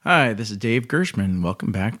Hi, this is Dave Gershman.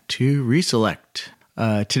 Welcome back to Reselect.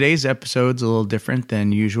 Today's episode's a little different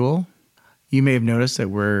than usual. You may have noticed that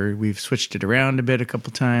we've switched it around a bit a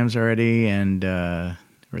couple times already, and or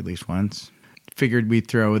at least once. Figured we'd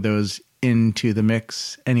throw those into the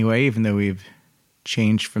mix anyway, even though we've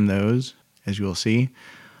changed from those, as you will see.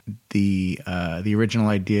 The original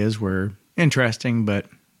ideas were interesting, but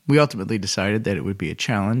we ultimately decided that it would be a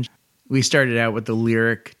challenge. We started out with the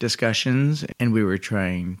lyric discussions, and we were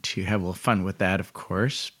trying to have a little fun with that, of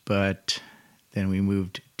course, but then we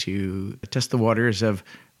moved to test the waters of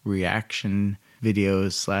reaction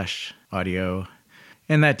videos / audio,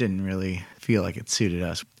 and that didn't really feel like it suited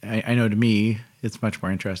us. I know to me, it's much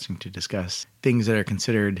more interesting to discuss things that are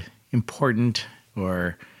considered important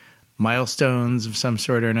or milestones of some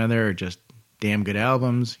sort or another, or just damn good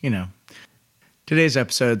albums, you know. Today's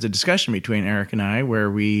episode's a discussion between Eric and I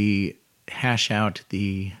where we hash out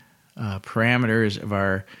the parameters of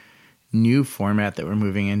our new format that we're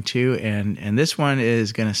moving into, and this one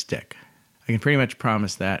is going to stick. I can pretty much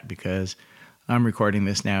promise that because I'm recording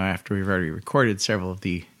this now after we've already recorded several of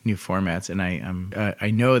the new formats, and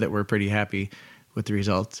I know that we're pretty happy with the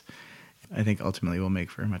results. I think ultimately we'll make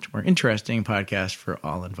for a much more interesting podcast for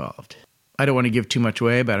all involved. I don't want to give too much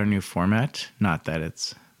away about our new format, not that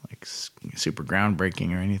it's like super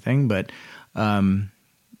groundbreaking or anything, but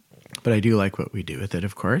I do like what we do with it,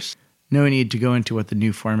 of course. No need to go into what the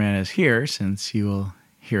new format is here, since you will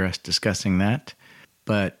hear us discussing that.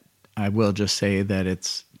 But I will just say that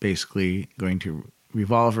it's basically going to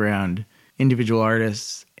revolve around individual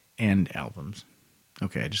artists and albums.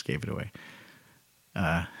 Okay, I just gave it away.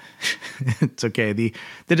 It's okay. The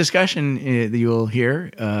discussion that you will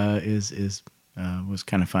hear was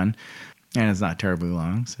kind of fun, and it's not terribly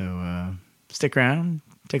long. So stick around,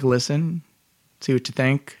 take a listen, see what you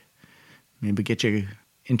think. Maybe get you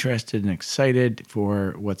interested and excited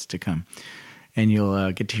for what's to come. And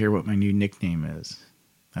you'll get to hear what my new nickname is.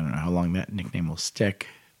 I don't know how long that nickname will stick.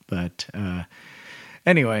 But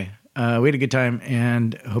anyway, we had a good time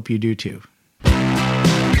and hope you do too.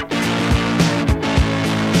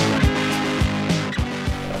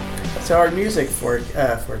 So our music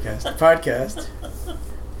podcast,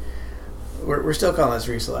 we're still calling this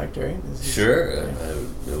Reselect, right? Sure. I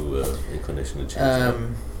have no inclination to change that.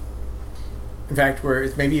 In fact,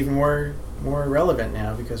 it's maybe even more relevant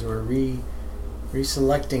now because we're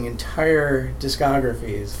reselecting entire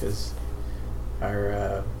discographies because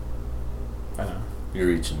our I don't know. You're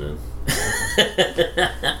reaching, man.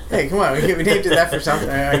 Hey, come on, we named it that for something.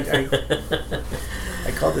 I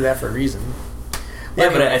called it that for a reason. Yeah,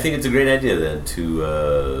 anyway. But I think it's a great idea then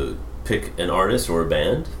to pick an artist or a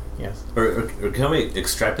band. Yes. Or can we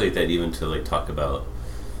extrapolate that even to like talk about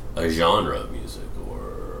a genre of music?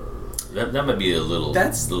 That might be a little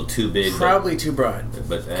too big. Probably too broad.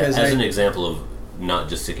 But as an example of not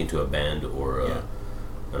just sticking to a band or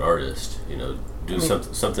an artist, do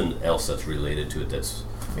something else that's related to it. That's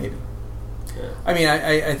maybe. Yeah. I mean,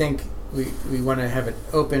 I think we want to have it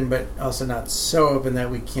open, but also not so open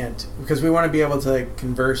that we can't, because we want to be able to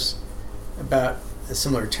converse about a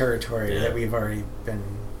similar territory that we've already been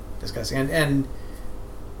discussing, and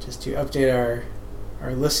just to update our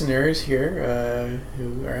listeners here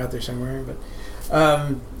who are out there somewhere, but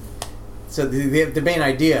so the main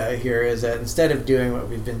idea here is that instead of doing what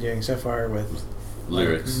we've been doing so far with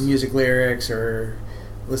lyrics, music lyrics, or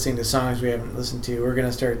listening to songs we haven't listened to, we're going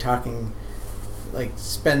to start talking,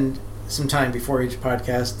 spend some time before each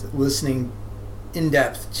podcast listening in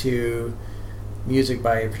depth to music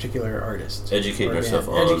by a particular artist. Educate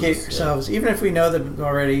ourselves, even if we know them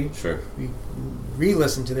already. Sure. We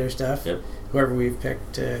re-listen to their stuff. Yep. Whoever we've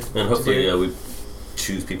picked and hopefully we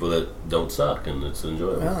choose people that don't suck and it's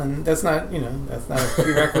enjoyable. Well, and that's not a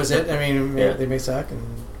prerequisite. I mean, they may suck and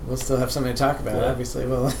we'll still have something to talk about, obviously.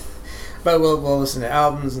 But we'll listen to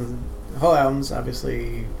albums and whole albums,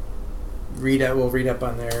 obviously. We'll read up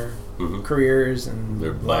on their careers and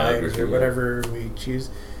their lives or whatever we choose.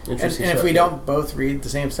 And if we don't both read the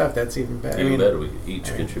same stuff, that's even better. Even better, we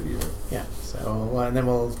each contribute. Yeah. So and then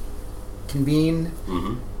we'll convene,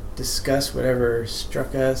 discuss whatever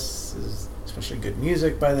struck us, especially good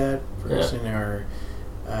music by that person, or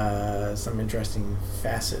some interesting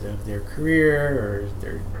facet of their career or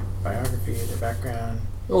their biography, their background.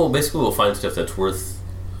 Well, basically, we'll find stuff that's worth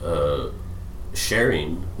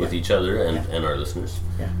sharing with each other and our listeners,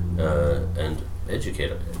 and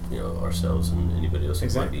educate ourselves and anybody else who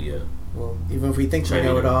might be. Well, even if we think we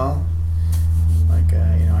know it all,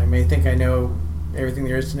 I may think I know everything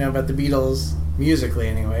there is to know about the Beatles musically,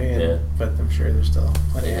 anyway. But I'm sure there's still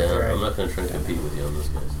plenty. I'm not going to try to compete with you on this,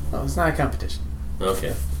 guys. Well, it's not a competition.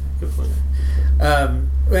 Okay. Good point.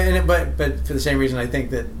 But for the same reason, I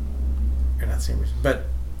think that, or not the same reason, but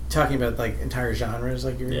talking about like entire genres,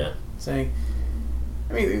 like you were saying,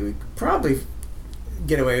 I mean, we could probably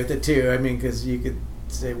get away with it too. I mean, because you could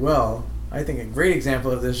say, well, I think a great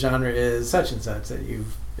example of this genre is such and such that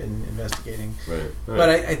you've been investigating. Right. But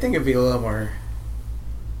I think it'd be a little more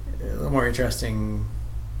interesting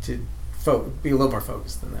to be a little more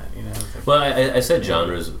focused than that, you know. Well, I said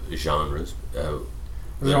genres. And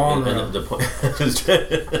the point,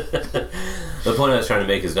 the point I was trying to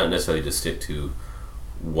make is not necessarily to stick to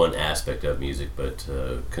one aspect of music, but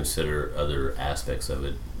consider other aspects of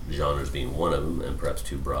it. Genres being one of them, and perhaps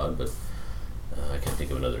too broad. But I can't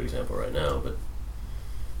think of another example right now. But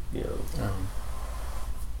you know,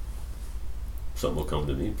 something will come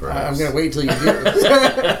to me. Perhaps I'm going to wait till you do.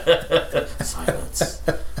 Silence.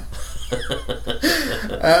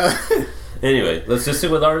 Anyway, let's just stick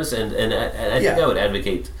with artists, and I think I would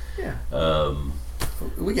advocate. Yeah.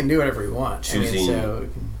 We can do whatever we want. Choosing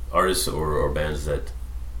artists or bands that,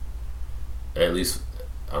 at least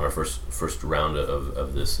on our first round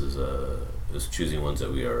of this, is choosing ones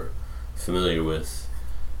that we are familiar with,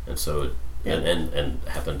 and so and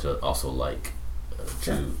happen to also like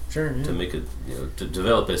to make it, you know, to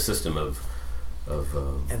develop a system of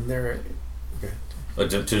and they're good.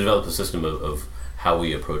 To develop a system of how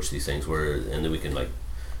we approach these things, and then we can like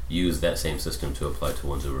use that same system to apply to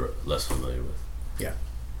ones that we're less familiar with. Yeah.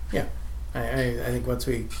 I think what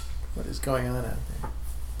is going on out there?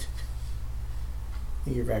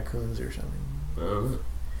 Your raccoons or something. I don't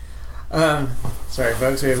know. Sorry,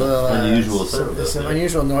 folks. We have a little unusual some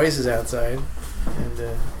unusual noises outside, and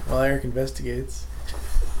while Eric investigates.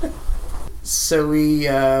 So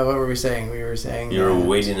what were we saying? We were saying you were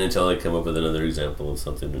waiting until I come up with another example of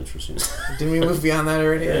something interesting. Didn't we move beyond that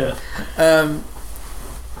already? Yeah.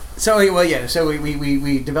 So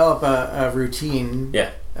we develop a routine.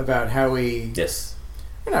 Yeah. About how we. Yes.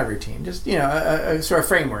 Not routine, just, you know, a sort of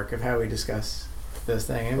framework of how we discuss this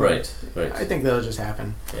thing. And right. I think that'll just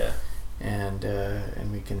happen. Yeah. And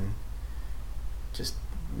we can just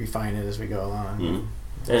refine it as we go along. Mm-hmm.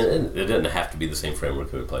 And it doesn't have to be the same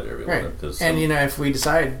framework that we apply to everyone. Right. And you know, if we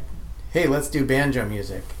decide, hey, let's do banjo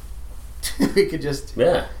music, we could just,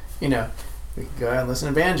 you know, we could go out and listen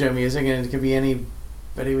to banjo music, and it could be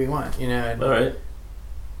anybody we want, you know. And, all right.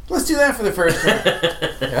 Let's do that for the first one.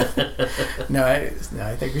 No, I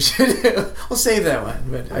think we should. We'll save that one.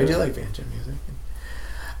 But I do like banjo music.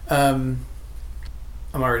 I'm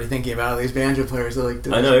already thinking about all these banjo players that like.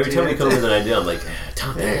 I know. Every time we come with an idea, I'm like,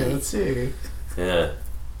 Tom. Hey, let's see. Yeah.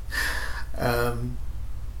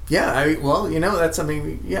 Well, you know, that's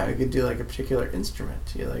something. We could do like a particular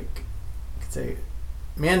instrument. You could say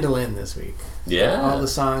mandolin this week. Yeah. All the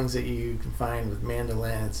songs that you can find with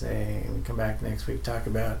mandolin, say, and we come back next week, talk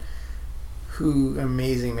about who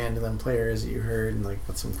amazing mandolin players that you heard and like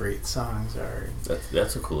what some great songs are.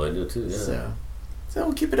 That's a cool idea too, yeah. So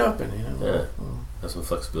we'll keep it open, you know. We'll have some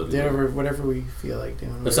flexibility. Whatever we feel like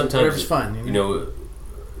doing. But sometimes whatever's fun, you know.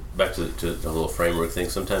 Back to the little framework thing,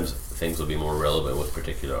 sometimes things will be more relevant with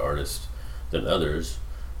particular artists than others,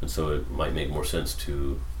 and so it might make more sense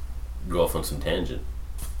to go off on some tangent.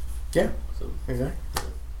 Yeah, exactly.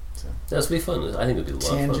 So that'll be fun. I think it'll be a lot of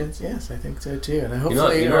fun. Tangents, yes, I think so too. And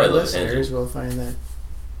hopefully our listeners will find that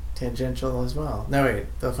tangential as well. No, wait,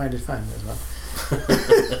 they'll find it fun as well.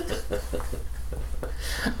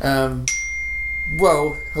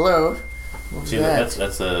 Whoa, hello. What was See, that?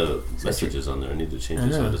 that's messages on there. I need to change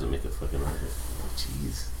it so it doesn't make a fucking racket.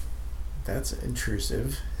 Jeez, that's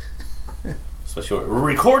intrusive. Especially when we're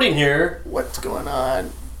recording here. What's going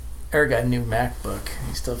on? Eric got a new MacBook.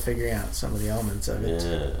 He's still figuring out some of the elements of it.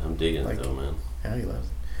 Yeah, I'm digging it though, man. Yeah, he loves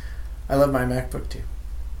it. I love my MacBook too.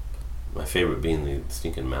 My favorite being the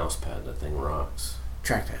stinking mouse pad. That thing rocks.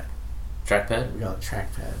 Trackpad. Trackpad? We call it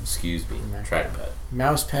trackpad. Excuse me. Trackpad.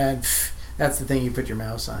 Mouse pad. That's the thing you put your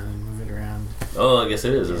mouse on and move it around. Oh, I guess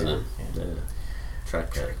it is, isn't it? Yeah.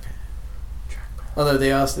 Trackpad. Although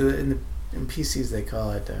they also in PCs they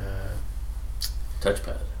call it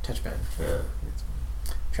touchpad. Touchpad. Yeah.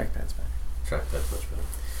 Trackpad's better. Trackpad's much better.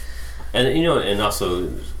 And you know, and also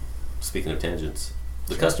speaking of tangents,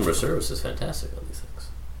 the customer service is fantastic on these things.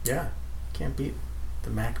 Yeah, can't beat the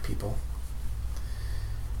Mac people.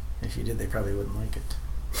 If you did, they probably wouldn't like it.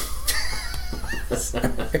 Look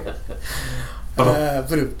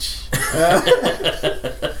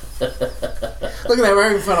at that, we're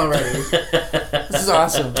having fun already. This is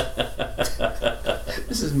awesome.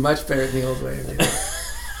 This is much better than the old way of doing it.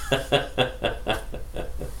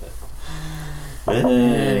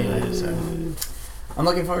 Anyway, so I'm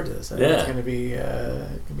looking forward to this. I think it's going to be a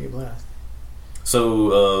blast.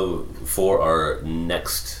 So for our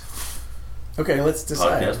next okay, let's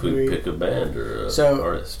decide. podcast, we pick a band or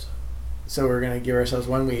artist. So we're gonna give ourselves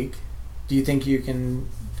 1 week. Do you think you can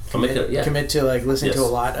commit to like listening to a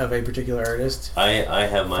lot of a particular artist? I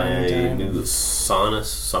have my new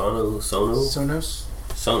Sonos,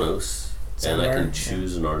 and I can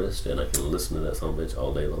choose an artist, and I can listen to that song bitch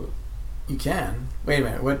all day long. You can. Wait a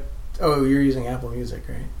minute. What? Oh, you're using Apple Music,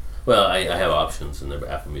 right? Well, I have options, and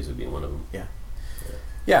Apple Music being one of them.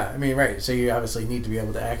 Yeah, I mean, right. So you obviously need to be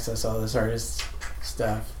able to access all this artist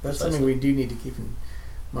stuff. That's something we do need to keep in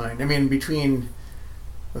mind. I mean,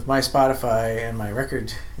 with my Spotify and my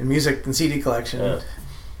record and music and CD collection, I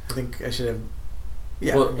think I should have.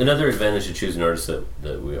 Yeah. Well, another advantage to choosing artists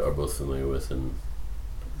that we are both familiar with and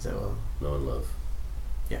know and love.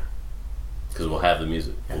 Yeah. Because we'll have the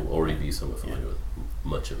music. We'll already be somewhat familiar with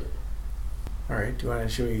much of it. All right. Do you want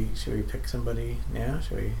to? Should we pick somebody now?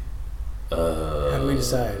 Should we? How do we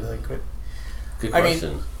decide? Like what? Good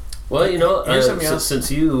question. Well, here's something else. Since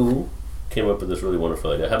you came up with this really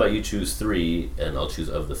wonderful idea, how about you choose 3 and I'll choose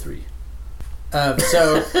of the 3?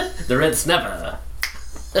 So the Red Snapper.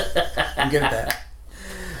 I'm good at that.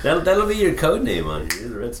 That'll be your code name on here,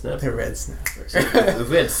 the Red Snapper. The Red Snapper. If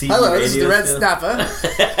we had hello, this is the Red Snapper.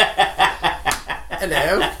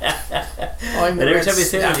 Hello. I'm the every time you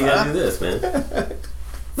say that, you gotta do this, man.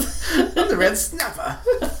 I'm the Red Snapper.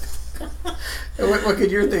 What could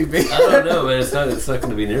your thing be? I don't know, man. It's not going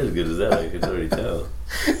to be near as good as that. I can already tell.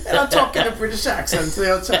 And I'm talking a British accent to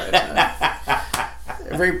the outside.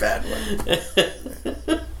 A very bad one.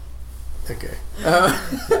 Okay.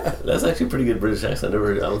 That's actually a pretty good British accent. I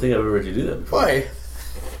don't think I've ever heard you do that before. Why?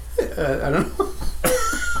 I don't know.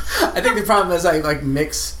 I think the problem is I like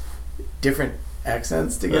mix different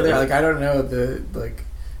accents together. Uh-huh. Like I don't know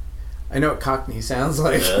I know what Cockney sounds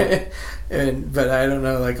like, but I don't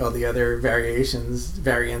know like all the other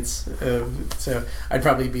variants of. So I'd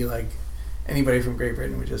probably be like anybody from Great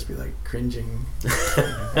Britain would just be like cringing.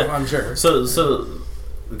 I'm sure. So the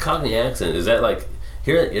Cockney accent, is that like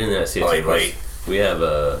here in the United States? We have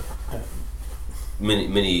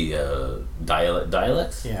many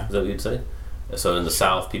dialects. Yeah. Is that what you'd say? So in the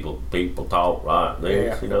South, people talk like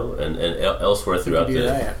this, and elsewhere throughout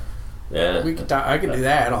the. Yeah, I could do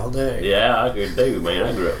that all day. Yeah, I could do, man.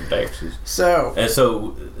 I grew up in Texas. So is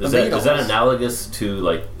that analogous to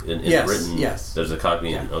like in Britain? Yes, there's a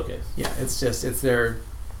Cockney. Okay. Yeah, it's their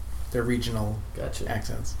regional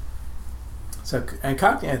accents. So and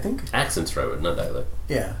Cockney, I think accents, right? Not dialect.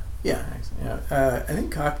 Yeah, accent. Yeah, I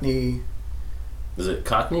think Cockney. Is it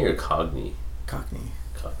Cockney or Cockney? Cockney.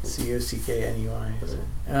 Cockney. Cockney.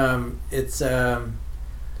 It's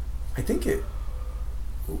I think it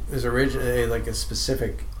is originally like a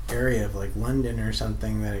specific area of like London or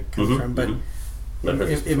something that it comes from, but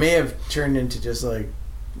it may have turned into just like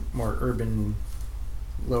more urban,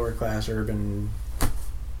 lower class urban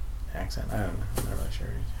accent. I don't know. I'm not really sure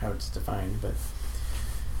how it's defined, but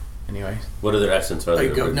anyway. What other accents are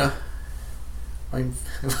there? No. I'm.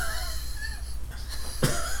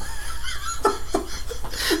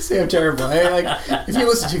 See, I'm terrible. If you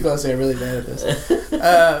listen too closely, I'm really bad at this.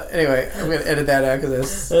 Anyway, I'm going to edit that out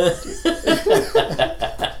because this.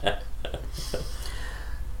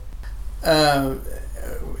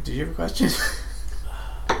 Did you have a question?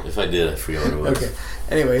 If I did, I forgot what it was. Okay.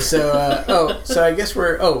 Anyway, so I guess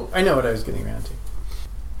I know what I was getting around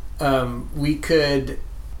to. We could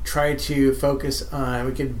try to focus on.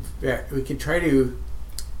 We could try to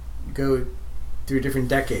go through different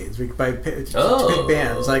decades. We could pick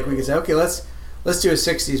bands. Like we could say, okay, let's do a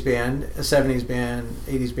 60s band, a 70s band,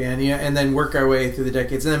 80s band, and then work our way through the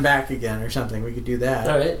decades and then back again or something. We could do that.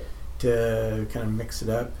 All right. To kind of mix it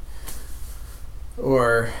up.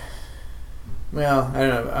 Or, well, I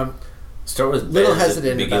don't know. Start with little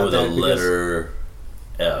hesitant begin about with that a letter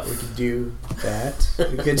F. We could do that.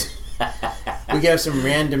 We could have some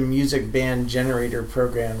random music band generator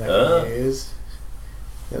program that we use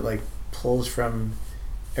that like pulls from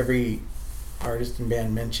every artist and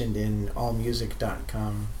band mentioned in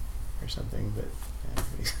allmusic.com or something, but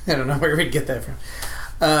I don't know where we'd get that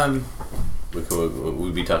from.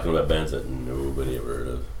 We'd be talking about bands that nobody ever heard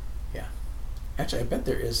of. Yeah. Actually, I bet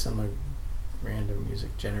there is some random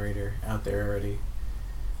music generator out there already.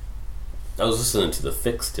 I was listening to The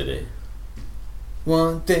Fix today.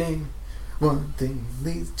 One thing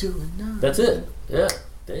leads to another. That's it. Yeah.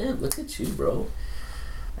 Damn, look at you, bro.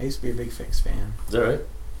 I used to be a big Fix fan. Is that right?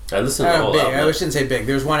 I listened to the whole album. I shouldn't say big.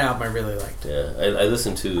 There was one album I really liked. Yeah, I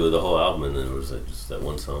listened to the whole album, and then there was just that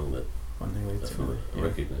one song that one thing leads to another. I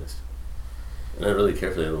recognized. And I didn't really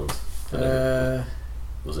care for the other ones.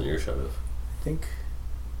 Wasn't your shot of. I think.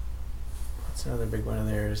 Let's It's another big one of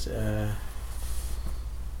theirs.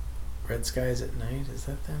 Red Skies at Night, is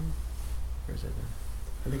that them? Or is it them?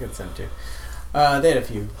 I think it's them too. They had a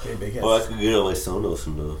few big hits. Well, I could get on my Sonos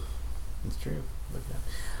and That's true. Look at that.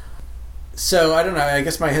 So, I don't know, I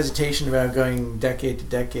guess my hesitation about going decade to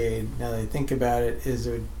decade, now that I think about it, is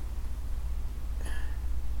it would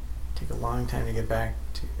take a long time to get back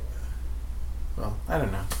to... well, I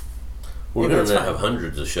don't know. we're going to have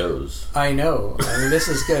hundreds of shows. I know. I mean, this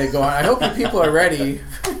is going to go on. I hope you people are ready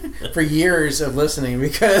for years of listening,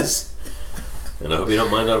 because... and I hope you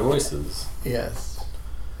don't mind our voices. Yes.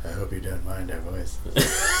 I hope you don't mind our voices.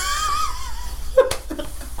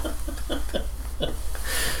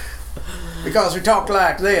 Because we talk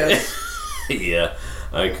like this. Yeah,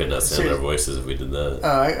 I could not stand our voices if we did that.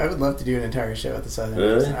 I would love to do an entire show at the Southern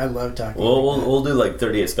Really? Accent. I love talking. Well, like we'll do like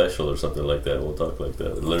 38 Special or something like that. We'll talk like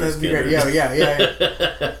that. That'd be great.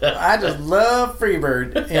 Yeah. I just love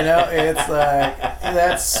Freebird. You know, it's like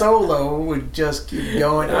that solo would just keep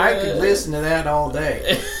going. I could listen to that all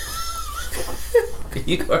day.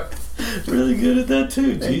 You are really good at that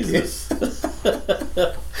too. Jesus.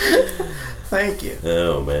 Thank you.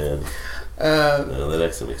 Oh man. No, that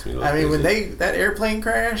accent makes me laugh. I mean, when that airplane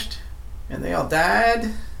crashed and they all died,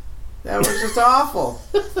 that was just awful.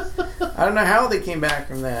 I don't know how they came back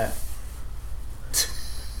from that.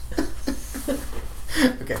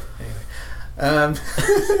 Okay. Anyway,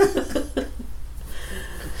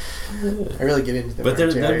 I really get into the. But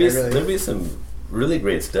there'd be some really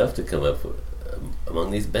great stuff to come up among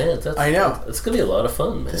these bands. I know. It's gonna be a lot of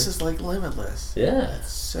fun, man. This is like limitless. Yeah.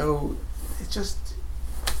 So it's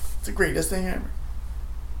the greatest thing ever.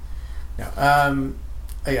 No.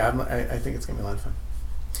 I think it's gonna be a lot of fun.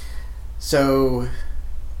 So,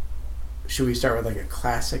 should we start with like a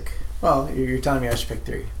classic? Well, you're telling me I should pick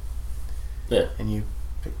 3. Yeah. And you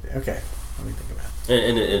pick. Okay. Let me think about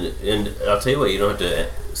it. And I'll tell you what, you don't have to,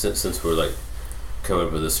 since we're like coming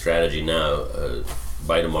up with a strategy now,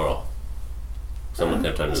 by tomorrow. Someone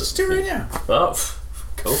have time to. Let's do it right now. Oh,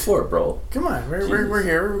 go for it, bro. Come on, we're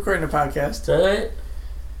here. We're recording a podcast. All right.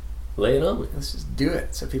 Lay it on me. Let's just do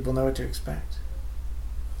it so people know what to expect.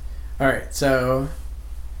 All right, so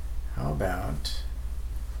how about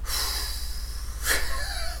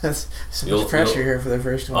that's so much pressure here for the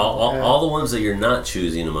first one. All the ones that you're not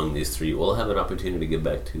choosing among these 3, we'll have an opportunity to get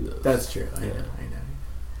back to those. That's true. I know.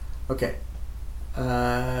 Okay.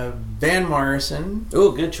 Van Morrison.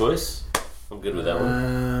 Oh, good choice. I'm good with that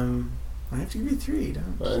one. I have to give you 3,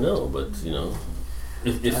 don't I know, but you know,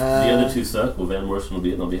 if the other 2 suck, well, Van Morrison will be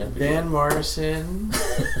it, and I'll be happy. Van Morrison.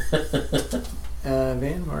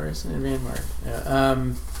 Van Morrison and Van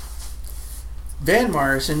Morrison. Van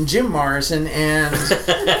Morrison, Jim Morrison, and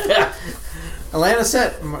Alanis.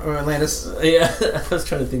 Yeah, I was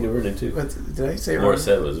trying to think of her name too. Did I say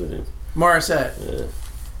Morissette was her name. Morissette.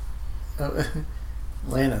 Yeah.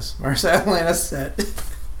 Alanis. Morissette.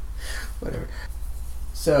 Whatever.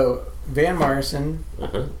 So, Van Morrison,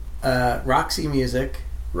 Roxy Music.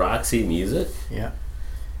 Roxy Music? Yeah.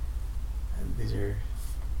 And these are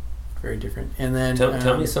very different. And then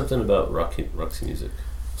tell me something about Roxy Music.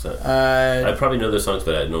 I probably know their songs,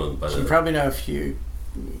 but I know them by you probably know a few,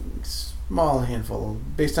 small handful.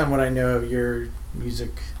 Based on what I know of your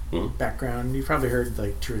music background, you probably heard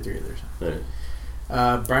like 2 or 3 of their songs. Right.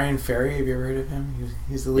 Brian Ferry, have you ever heard of him?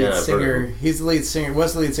 He's the lead singer. He's the lead singer.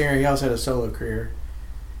 Was the lead singer. He also had a solo career.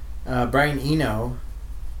 Brian Eno.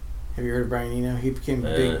 Have you heard of Brian Eno? He became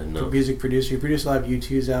a big music producer. He produced a lot of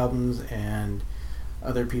U2's albums and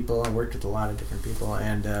other people, and worked with a lot of different people.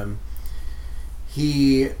 And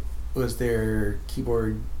he was their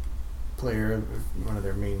keyboard player, one of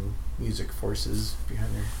their main music forces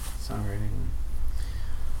behind their songwriting.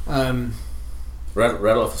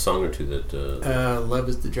 Rattle off a song or 2 that. "Love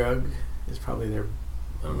Is the Drug" is probably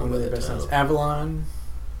one of their best songs. "Avalon."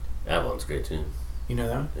 Avalon's great too. You know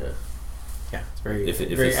that one? Yeah. Yeah, it's very it's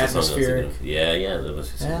atmospheric. Yeah, that was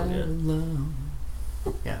his song.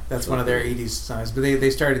 Yeah, that's one of their 80s songs, but they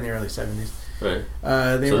started in the early 70s. Right.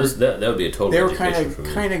 That would be a total. They were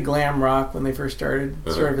kind of glam rock when they first started,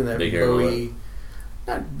 sort of in the big Bowie,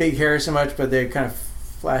 not big hair so much, but they kind of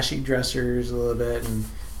flashy dressers a little bit, and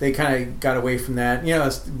they kind of got away from that. You know,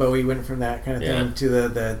 Bowie went from that kind of thing to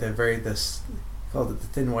the called it the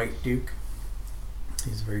Thin White Duke.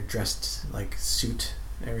 He's very dressed like suit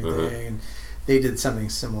and everything, and they did something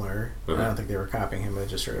similar. I don't think they were copying him, but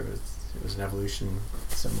just sort of it was an evolution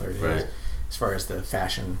similar to his, as far as the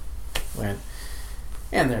fashion went,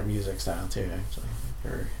 and their music style too. Actually, they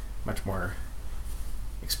were much more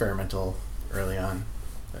experimental early on.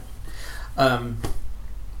 But,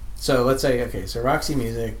 so let's say so Roxy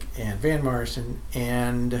Music and Van Morrison,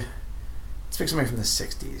 and let's pick somebody from the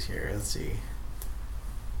 60s here. Let's see.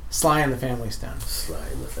 Sly and the Family Stone. Sly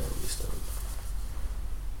and the Family Stone.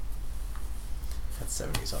 That's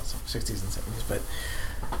 70s also. 60s and 70s. But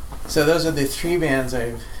so those are the three bands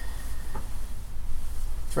I've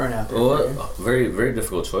thrown out there. Well, very, very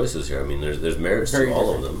difficult choices here. I mean, there's merits to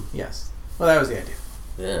all of them. Yes. Well, that was the idea.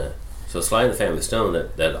 Yeah. So Sly and the Family Stone,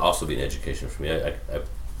 that'd also be an education for me. I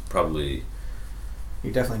probably...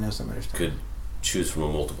 You definitely know some of their stuff. Could choose from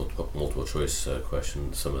a multiple choice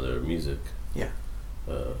question some of their music. Yeah.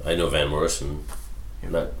 I know Van Morrison,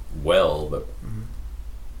 not well, but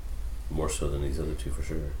more so than these other two for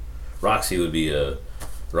sure. Roxy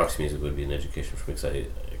music would be an education for me because I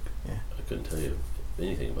couldn't tell you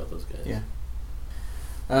anything about those guys. Yeah.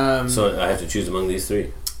 So I have to choose among these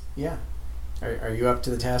three. Yeah. Are you up to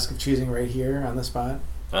the task of choosing right here on the spot?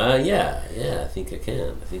 Yeah, I think I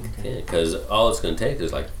can. I can because all it's going to take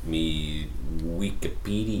is like me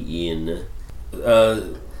Wikipedia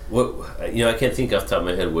I can't think off the top of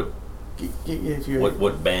my head what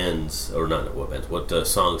bands or not what bands what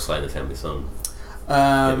songs Sly and the Family Stone.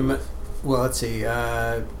 Well, let's see.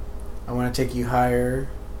 I Want to Take You Higher.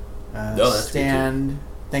 That's Stand.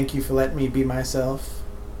 Thank You for Letting Me Be Myself.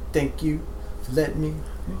 Thank You for Letting Me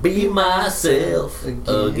Be Myself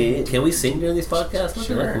again. Can we sing during these podcasts?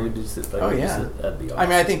 Sure. Can we just yeah. That'd be awesome. I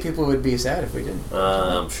mean, I think people would be sad if we didn't.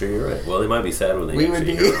 I'm sure you're right. Well, they might be sad when they we would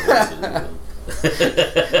be.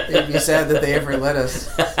 They'd be sad that they ever let us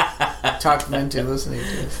talk them into listening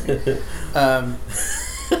to us.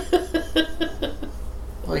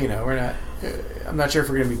 Well, we're not. I'm not sure if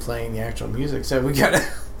we're going to be playing the actual music, so we gotta.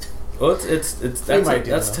 Well,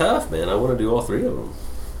 that's tough, man. I want to do all three of them.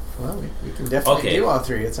 Well, we can definitely do all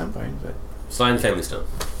three at some point, but Sly and the Family Stone.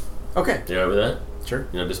 Okay. You all right with that? Sure.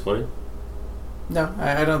 You're not disappointed? No,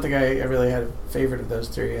 I don't think I really had a favorite of those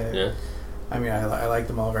three. Yeah. I mean, I like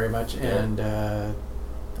them all very much, and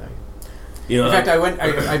in fact,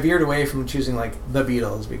 I veered away from choosing like the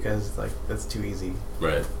Beatles because like that's too easy.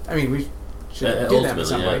 Right. I mean, we should do that at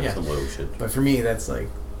some point. Yeah. Some way we should. But for me, that's like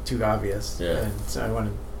too obvious. Yeah. And so I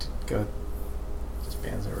wanted to go with just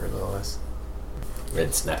bands that were a little less.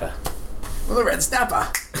 Red Snapper. Well, the Red Snapper.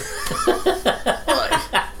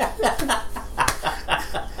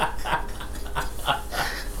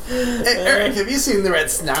 Hey, Eric, have you seen the Red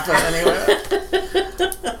Snapper anywhere?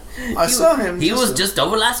 I saw him. He was just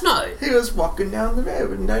over last night. He was walking down the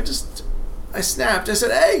road, and I snapped. I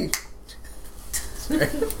said, "Hey." Sorry.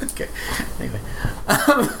 Okay. Anyway.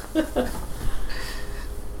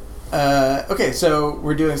 Okay, so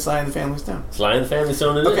we're doing Sly and the Family Stone. Sly and the Family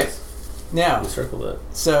Stone it is. Okay. Now, we circle that.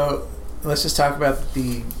 So let's just talk about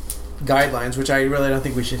the guidelines, which I really don't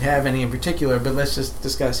think we should have any in particular, but let's just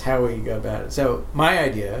discuss how we go about it. So my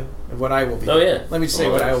idea of what I will be doing. Yeah. Let me just say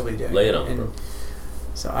what I will be doing. Lay it on, bro.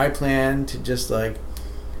 So I plan to just like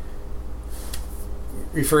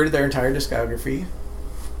refer to their entire discography.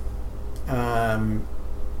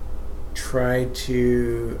 Try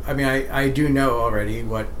to... I mean, I do know already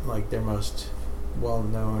what like their most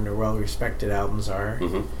well-known or well-respected albums are.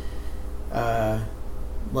 Mm-hmm.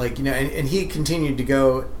 And he continued to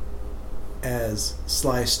go as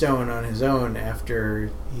Sly Stone on his own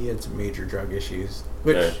after he had some major drug issues,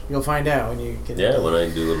 which you'll find out when you get when I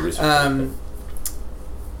do a little research.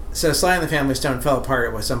 So Sly and the Family Stone fell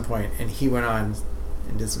apart at some point, and he went on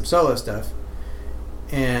and did some solo stuff,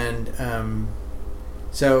 and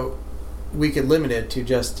so we could limit it to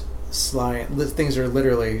just Sly. Things are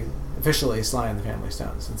literally officially Sly and the Family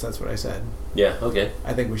Stone, since that's what I said. Yeah, okay.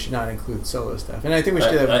 I think we should not include solo stuff, and I think we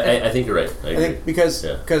should do that. I think you're right. I think because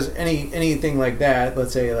anything like that,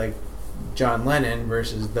 let's say like John Lennon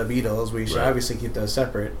versus the Beatles, we should obviously keep those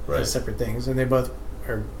separate as separate things, and they both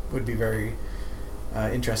would be very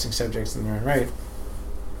interesting subjects in their own right.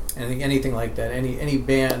 And I think anything like that, any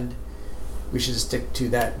band, we should just stick to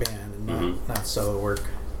that band and not solo work.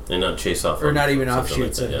 And not chase off, or not even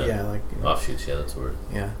offshoots. Like that, offshoots. Yeah, that's the word.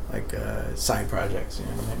 Yeah, like side projects.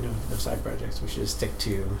 No side projects. We should just stick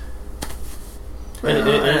to. And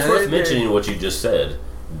it's worth mentioning what you just said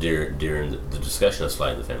during the discussion of Sly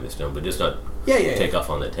and the Family Stone, but just not take off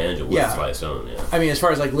on that tangent with Sly Stone. Yeah. I mean, as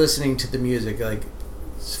far as like listening to the music, like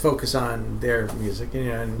focus on their music,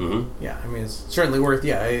 I mean, it's certainly worth.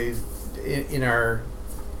 Yeah, in our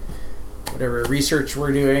whatever research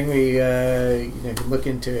we're doing, we can look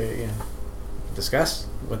into discuss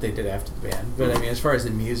what they did after the band. But I mean, as far as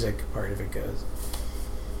the music part of it goes,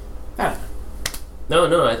 I don't know.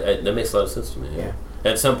 No, that makes a lot of sense to me. Yeah.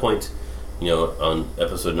 At some point, on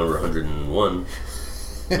episode number 101,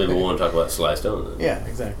 maybe we'll want to talk about Sly Stone. Then. Yeah,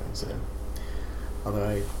 exactly. So,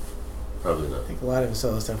 although Probably not. I think a lot of his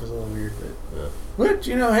solo stuff was a little weird, but Yeah. But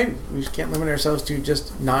hey, we just can't limit ourselves to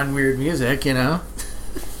just non-weird music, So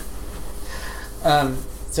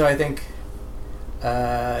I think,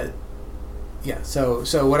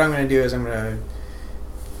 So what I'm going to do is I'm going to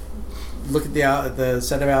look at the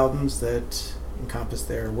set of albums that encompass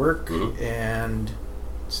their work and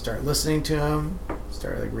start listening to them.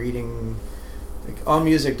 Start reading,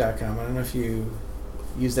 allmusic.com. I don't know if you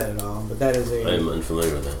use that at all, but that is I'm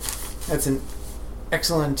unfamiliar with that. That's an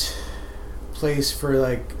excellent place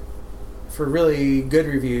for really good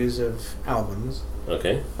reviews of albums.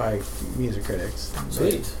 Okay. By music critics.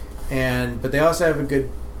 Sweet. But they also have a good,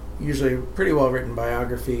 usually pretty well written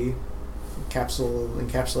biography,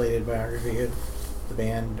 encapsulated biography of the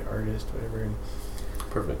band, artist, whatever.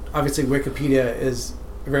 Perfect. Obviously, Wikipedia is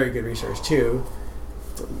a very good resource too.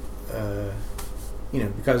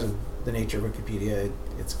 Because of the nature of Wikipedia,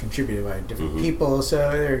 it's contributed by different people, so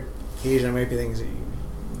there occasionally might be things that you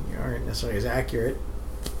aren't necessarily as accurate,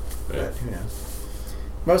 but who knows.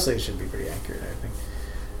 Mostly it should be pretty accurate, I think,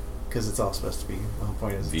 because it's all supposed to be, the whole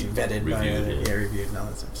point is it's vetted by reviewed and all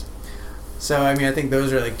that stuff. So, I think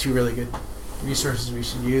those are two really good resources we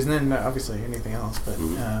should use, and then obviously anything else, but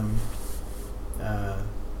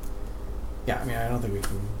I don't think we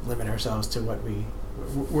can limit ourselves to what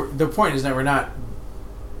the point is that we're not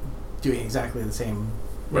doing exactly the same.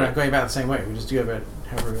 We're not going about it the same way. We just do it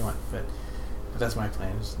however we want. But that's my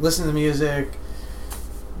plan. Just listen to the music.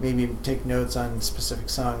 Maybe take notes on specific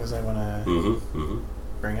songs I want to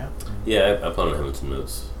bring up. Yeah, I plan on having some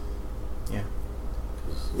notes. Yeah.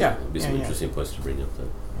 It'd be some interesting points to bring up then.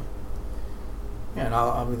 Yeah, and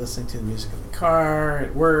I'll be listening to the music in the car,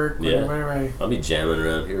 at work, whatever. I'll be jamming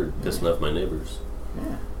around here, pissing off my neighbors.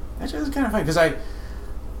 Yeah, actually, it's kind of fun because I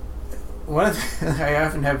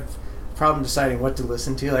often have a problem deciding what to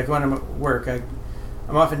listen to. Like when I'm at work,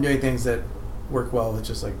 I'm often doing things that work well with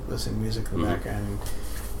just listening to music in the background,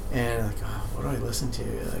 and what do I listen to?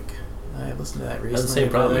 I listened to that recently. That's the same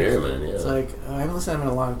problem here, man. Yeah. It's I haven't listened to them in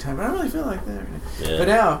a long time, but I don't really feel like that right now. Yeah. But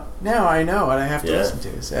now I know what I have to listen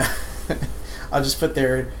to, so I'll just go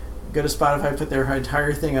to Spotify, put their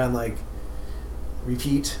entire thing on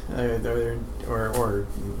repeat, or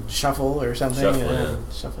shuffle or something,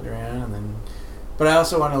 shuffle it around, and then. But I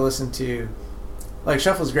also want to listen to,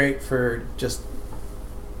 shuffle's great for just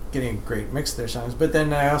getting a great mix of their songs. But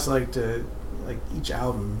then I also like to each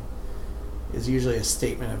album is usually a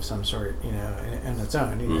statement of some sort, in its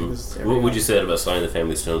own. What would you say about Sly and the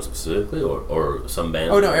Family Stone specifically, or some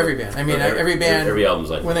bands? Oh no, every band. Every band. Every album's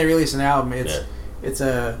like when they release an album, it's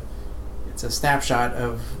a snapshot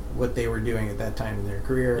of what they were doing at that time in their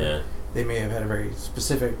career. Yeah. They may have had a very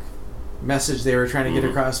specific message they were trying to get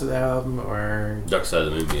across with the album, or Dark Side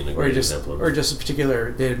of the Moon being a great example of it. Or just a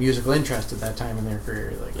particular, they had a musical interest at that time in their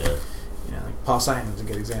career. Paul Simon's a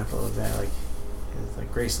good example of that.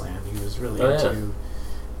 Graceland, he was really into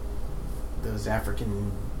those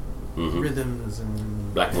African rhythms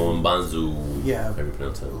and Black Mambazo. Yeah, how do you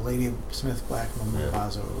pronounce that? Lady Smith Black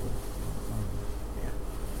Mambazo.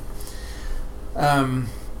 So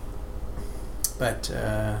that's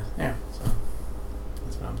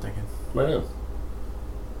what I'm thinking. Right on.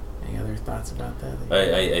 Any other thoughts about that?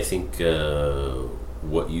 I think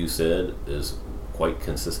what you said is quite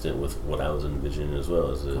consistent with what I was envisioning as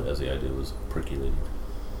well, as the idea was percolating.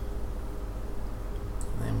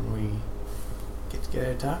 And then when we get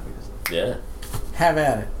together to talk, we just have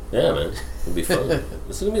at it. Yeah, man. It'll be fun. This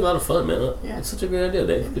is going to be a lot of fun, man. Yeah. It's such a great idea,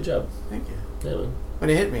 Dave. Good job. Thank you. Yeah, man.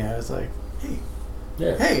 When it hit me, I was like,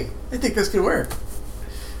 hey, I think this could work.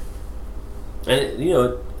 And,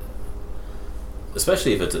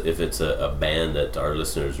 especially if it's a band that our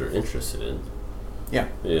listeners are interested in. Yeah.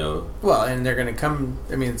 Well, and they're going to come,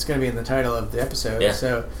 it's going to be in the title of the episode,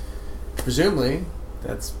 so presumably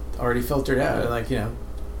that's already filtered out.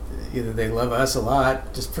 Either they love us a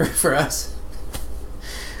lot just for us,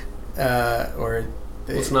 or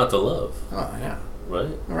what's not to love? Oh, I know. Right?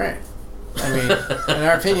 Right. And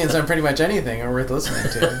our opinions on pretty much anything are worth listening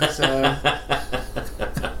to. So,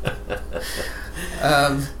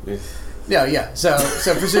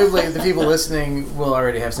 So presumably the people listening will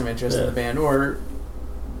already have some interest in the band, or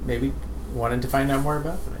maybe wanted to find out more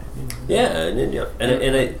about the band.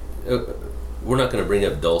 And we're not going to bring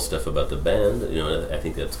up dull stuff about the band. I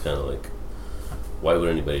think that's kind of why would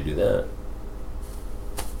anybody do that?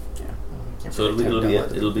 Yeah. So it'll be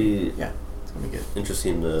it's gonna be good.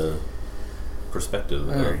 Interesting perspective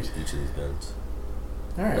of each of these bands.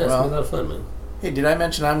 All right. It's gonna be a lot of fun, man. Hey, did I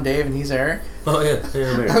mention I'm Dave and he's Eric? Oh yeah,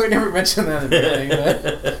 I would never mention that in the beginning,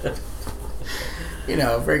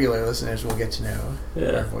 but regular listeners will get to know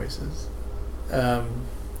our voices.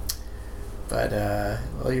 But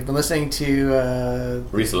well, you've been listening to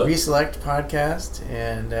Reselect podcast,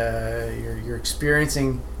 and you're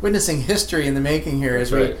witnessing history in the making here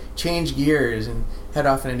as we change gears and head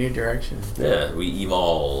off in a new direction. Yeah, we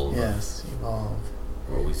evolve. Yes, evolve.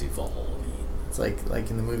 We're always evolving. It's like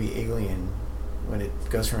in the movie Alien, when it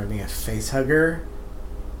goes from being a face hugger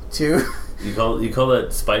to you call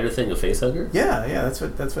that spider thing a face hugger? Yeah, that's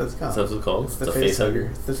what it's called. That's what it's called. It's the face hugger.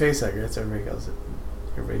 It's the face hugger. That's what everybody calls it.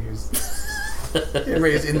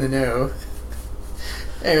 Everybody's in the know.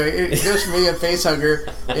 Anyway, it goes from being a face hugger,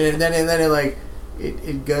 and then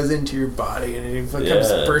it goes into your body, and it comes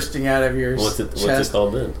bursting out of your chest. What's it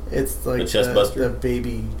called then? It's like the chest buster? The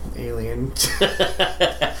baby alien,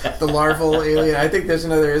 the larval alien. I think there's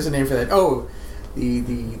a name for that. Oh, the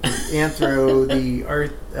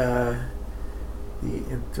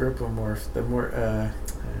anthropomorph. The more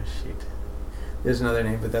shit. There's another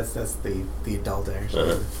name, but that's the adult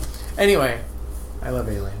actually. Anyway, I love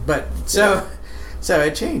Alien, but so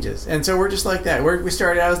it changes, and so we're just like that. We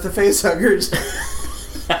started out as the face huggers.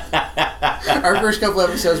 Our first couple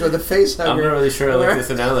episodes were the face hugger. I'm not really sure I like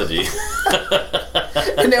this analogy.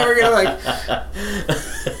 And now we're gonna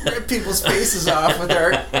rip people's faces off with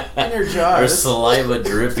our inner jaws. Our saliva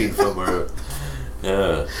dripping from our.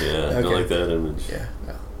 Yeah. Okay. I don't like that image. Yeah.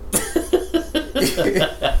 No.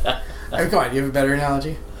 I mean, come on, you have a better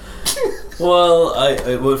analogy? Well,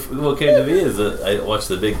 what came to me is that I watched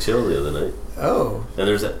The Big Chill the other night. Oh. And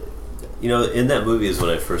there's in that movie is when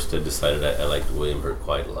I first had decided I liked William Hurt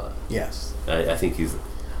quite a lot. Yes. I think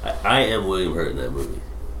I am William Hurt in that movie.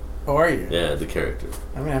 Oh, are you? Yeah, the character.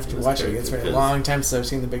 I'm gonna have to watch it. It's been a long time since I've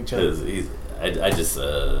seen The Big Chill.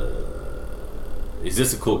 He's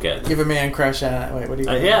just a cool cat. You have a man crush on. Wait, what do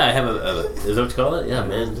you? Yeah, I have is that what you call it? Yeah,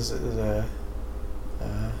 man.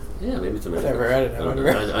 Yeah, maybe it's a man. Whatever, I don't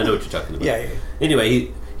know. I know what you're talking about. Yeah.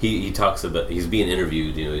 Anyway, he talks about he's being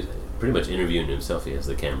interviewed. He's pretty much interviewing himself. He has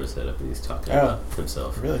the camera set up and he's talking about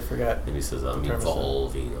himself. I really forgot. And he says, "I'm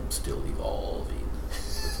evolving. I'm still evolving."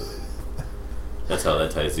 That's how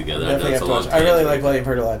that ties together. I really like William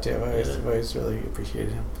Hurt a lot too. I've always really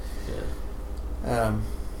appreciated him. Yeah.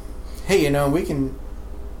 Hey, we can.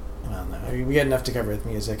 Well, no, we got enough to cover with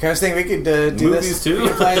music. I was thinking we could do movies this. Too? We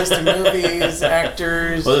could apply this to movies,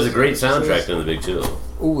 acters. Well, there's a great soundtrack in The Big Chill.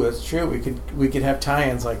 Ooh, that's true. We could have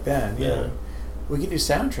tie-ins like that. Yeah. We could do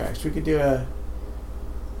soundtracks. We could do a.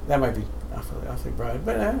 That might be awfully broad,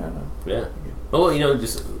 but I don't know. Yeah. Oh, well,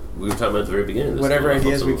 just we were talking about at the very beginning. Whatever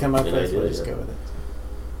ideas we come up with, we'll just go with it.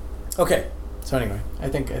 Okay. So anyway, I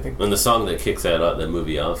think. And the song that kicks that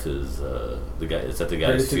movie off is the guy. It's at the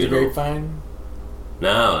guy's funeral. The Grapevine.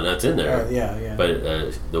 No, it's in there. Yeah. But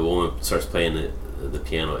the woman starts playing the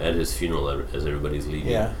piano at his funeral as everybody's leaving.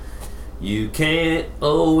 Yeah. You can't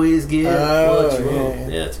always get what you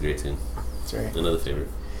want. Yeah, it's a great tune. That's right. Another favorite.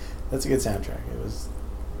 That's a good soundtrack. It was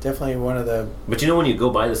definitely one of the. But when you go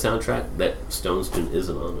buy the soundtrack, that Stones tune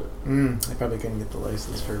isn't on it. I probably couldn't get the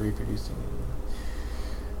license for reproducing it.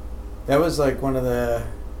 That was like one of the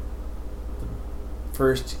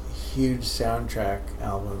first huge soundtrack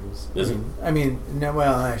albums. I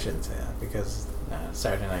shouldn't say that because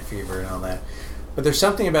Saturday Night Fever and all that. But there's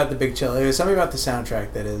something about The Big Chill. There's something about the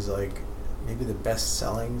soundtrack that is like maybe the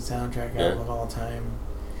best-selling soundtrack album of all time.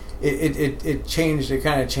 It changed. It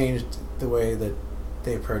kind of changed the way that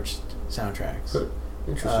they approached soundtracks.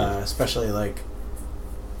 Interesting. Especially like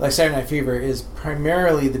Saturday Night Fever is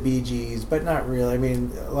primarily the Bee Gees, but not really. I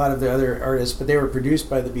mean, a lot of the other artists, but they were produced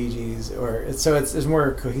by the Bee Gees, there's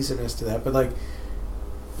more cohesiveness to that. But like,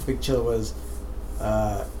 Big Chill was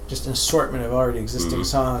just an assortment of already existing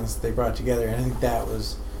songs they brought together, and I think that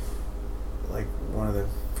was like one of the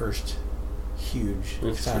first huge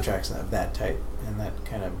soundtracks of that type, and that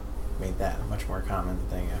kind of made that a much more common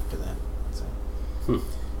thing after that. So.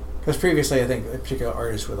 Because previously, I think a particular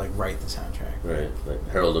artist would like write the soundtrack. Right, like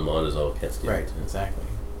Harold and is all Cascade. Right, exactly.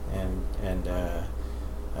 And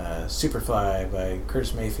Superfly by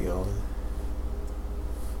Curtis Mayfield.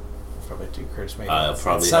 I'll probably do Curtis Mayfield.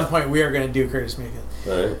 At some point, we are going to do Curtis Mayfield.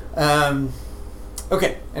 Right.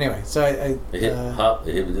 Okay. Anyway, so I hip hop.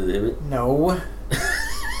 No.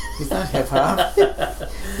 He's not hip hop.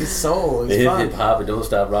 He's soul. He's fun. Hip hop and don't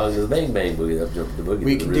stop rocking to the bang bang boogie. Up jump the boogie.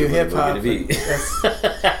 We can do hip hop.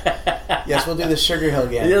 Yes, we'll do the Sugar Hill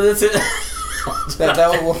Gang. Yeah, that's it.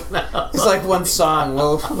 It's like one song.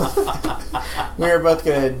 We're both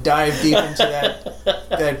gonna dive deep into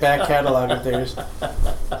that back catalog of theirs.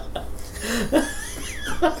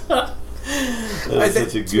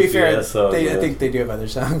 To be fair, song, I think they do have other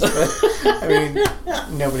songs, but I mean,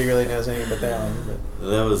 nobody really knows any but that one. But.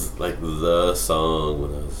 That was like the song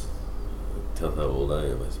when I was. Tell how old I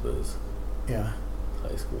am, I suppose. Yeah.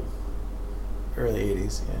 High school. Early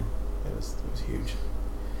 80s, yeah. It was huge.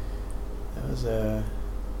 That was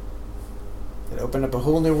it opened up a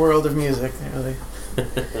whole new world of music, really.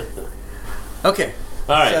 Okay.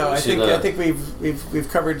 All right. So I think we've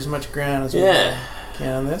covered as much ground as we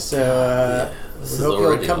can on this. So we hope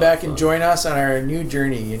you'll come back and join us on our new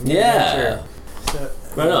journey. Yeah. So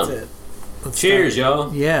right on. that's it. Cheers,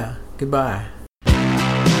 y'all. Yeah. Goodbye.